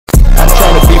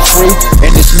free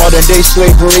in this modern day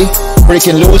slavery.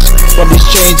 Breaking loose from these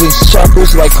chains and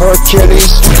shackles like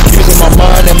Hercules. Using my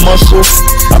mind and muscle.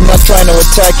 I'm not trying to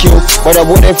attack you, but I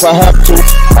would if I have to.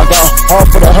 I got heart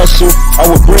for the hustle. I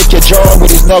would break your jaw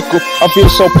with his knuckle. I feel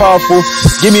so powerful.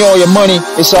 Give me all your money,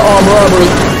 it's an armed robbery.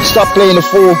 Stop playing the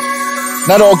fool.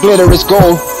 Not all glitter is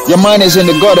gold. Your mind is in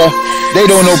the gutter. They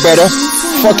don't know better.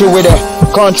 Fucking with a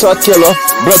contract killer.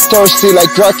 Bloodthirsty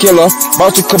like Dracula.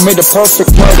 About to commit the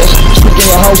perfect murder. Sneak in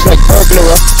your house like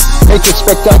burglar. Make it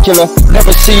spectacular,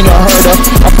 never seen or heard of.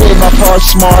 I played my part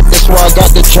smart, that's why I got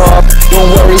the job. Don't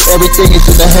worry, everything is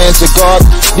in the hands of God.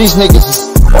 These niggas is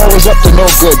always up to no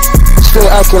good. Still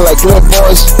acting like little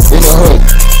boys in the hood.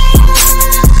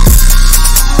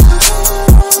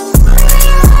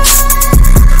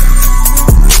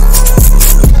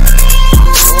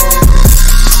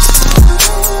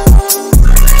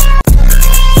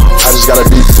 I just gotta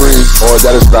be free, or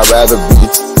that is what I'd rather be.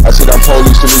 I see them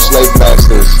police to be slave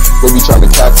masters. They be trying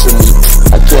to capture me.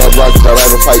 I can't run cause I'd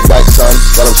rather fight back, son.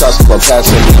 Got them shots from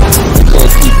passing me. I can't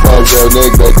keep a real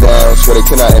nigga down, so they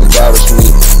cannot embarrass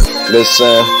me.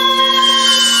 Listen.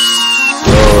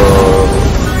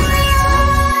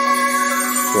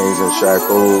 N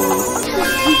Shackles.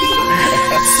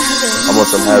 I'm on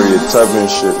some Harriet Tubman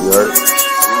shit, you heard?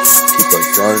 Keep a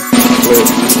gun, clip.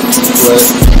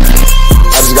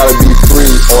 I just gotta be free,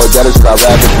 or that is what I'd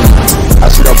rather be. I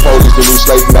see them police, the new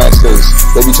slave masters.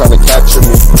 They be trying to capture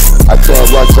me. I can't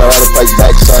run, so I'd rather fight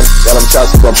back, son. Got them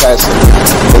shots from passing me.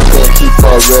 They can't keep a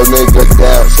real nigga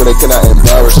down, so they cannot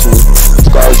embarrass me.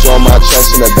 Scars on my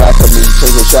chest and the back of me.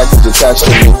 Changing shackles attached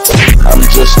to me. I'm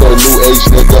just a new age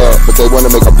nigga, but they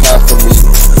wanna make a path for me.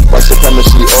 White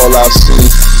supremacy, all I see.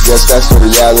 Yes, that's the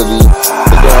reality.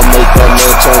 They're gonna make a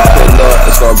man turn killer.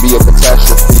 It's gonna be a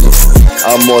catastrophe.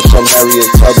 I'm on some Harriet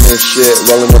Tubman shit,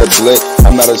 rolling with a blick.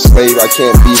 I'm not a slave, I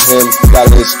can't be him.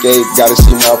 Gotta escape, gotta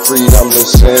see my freedom.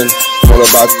 Listen, all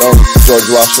about them George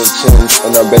Washington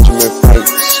and Benjamin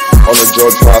Franks. On the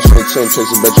George Washington,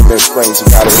 chasing Benjamin Franks. You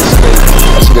gotta escape.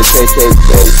 I see the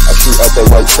KKK, I shoot at their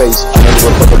white face. I never give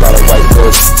a fuck about a white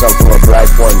hood, jump from a black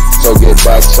one. So get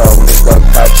back some, it's gonna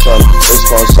pack some. It's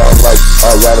gonna sound like a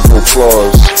radical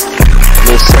clause.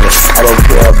 Listen, I don't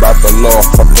care about the law,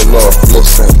 fuck the law.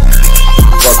 Listen.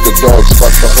 Fuck the dogs,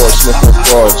 fuck the horse, sniffing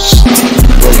force.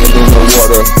 Waiting in the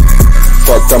water.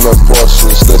 Fuck them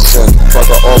enforcers. Listen, fuck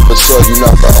an officer, you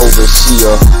not the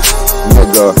overseer.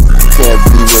 Nigga, you can't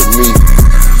be with me.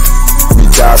 We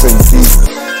diving deep.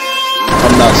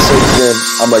 I'm not sinking,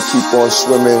 I'ma keep on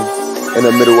swimming in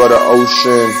the middle of the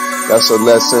ocean. That's the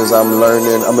lessons I'm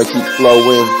learning. I'ma keep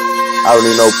flowing. I don't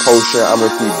need no potion, I'ma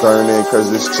keep burning. Cause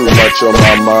there's too much on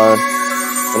my mind.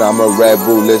 And I'm a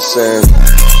rebel, listen.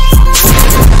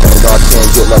 I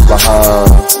can't get left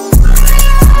behind.